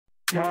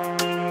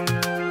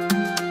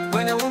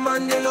When a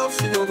woman they love,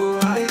 she no go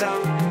hide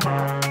down.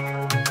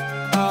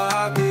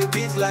 Ah,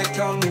 baby's like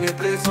drum in a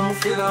place on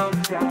film.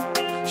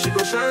 She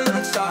go shine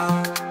like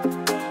star,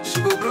 she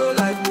go glow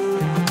like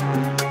moon.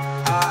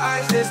 Her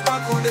eyes they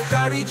sparkle, they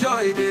carry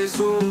joy, they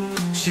zoom.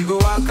 She go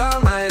walk a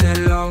mile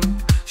long,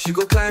 she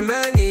go climb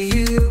any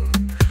hill.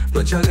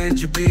 No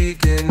challenge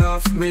big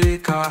enough,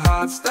 make her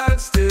heart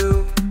stand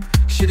still.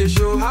 She dey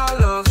show her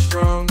love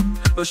strong,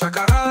 no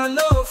shakara,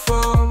 no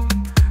form.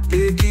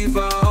 They give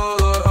her all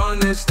her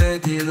honest,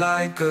 steady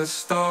like a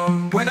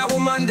storm. When a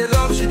woman they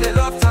love, she they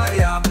love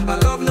tire. I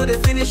love no they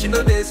finish, she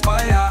no they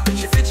inspire.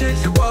 She fit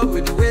change the world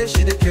with the way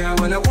she they care.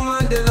 When a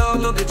woman they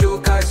love, no the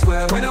joke I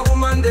swear. When a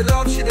woman they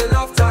love, she they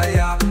love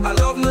tire. I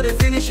love no they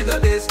finish, she no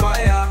they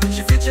inspire.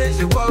 She fit change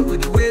the world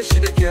with the way she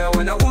they care.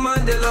 When a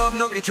woman they love,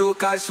 no the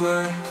joke I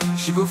swear.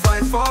 She go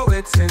fight for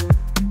waiting.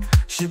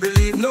 She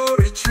believe no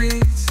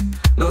retreat,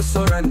 no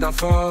surrender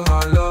for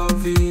her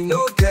love,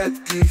 no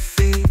get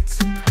defeat.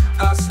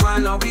 Her smile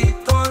not be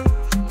done,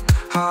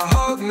 her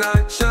hug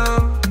not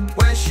charm.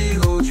 When she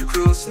hold you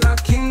close,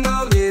 not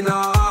kingdom in her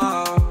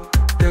arm.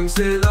 Them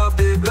say love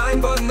they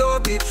blind, but no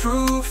be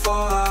true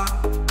for her.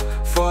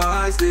 For her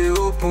eyes they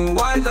open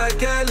wide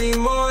like early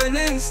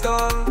morning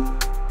star.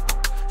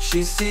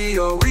 She see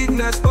your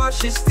weakness, but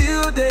she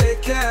still they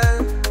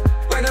care.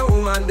 When a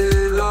woman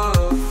they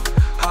love,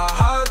 her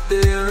heart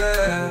they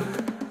rare.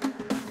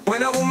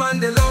 When a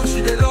woman they love,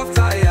 she they love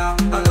tire.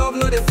 I love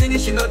no they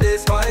finish, she no they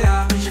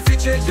inspire. She fit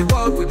change the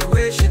world with the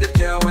way she they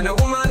care. When a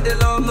woman they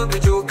love, no the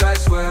joke I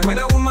swear. When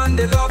a woman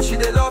they love, she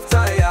they love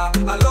tire.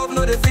 I love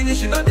no they finish,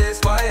 she no they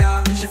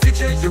inspire. She fit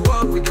change the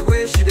world with the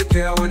way she they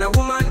care. When a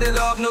woman they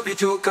love, no be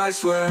joke I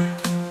swear.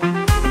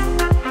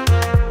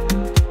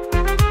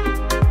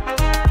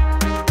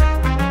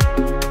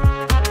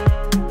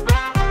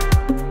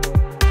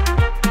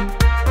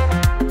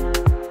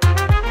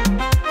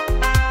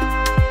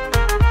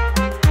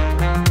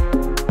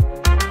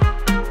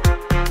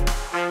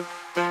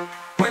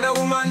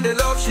 They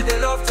love, she they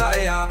love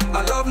tire.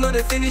 I love no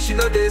they finish, she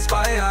no they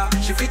inspire.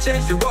 She fit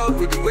change the world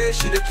with the way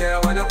she they care.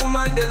 When a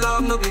woman they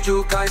love, no be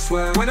joke I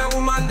swear. When a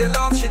woman they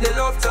love, she they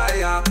love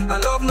tire. I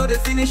love no they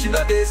finish, she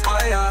no they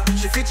inspire.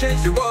 She fit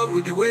change the world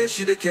with the way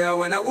she they care.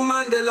 When a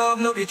woman they love,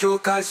 no be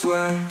joke I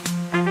swear.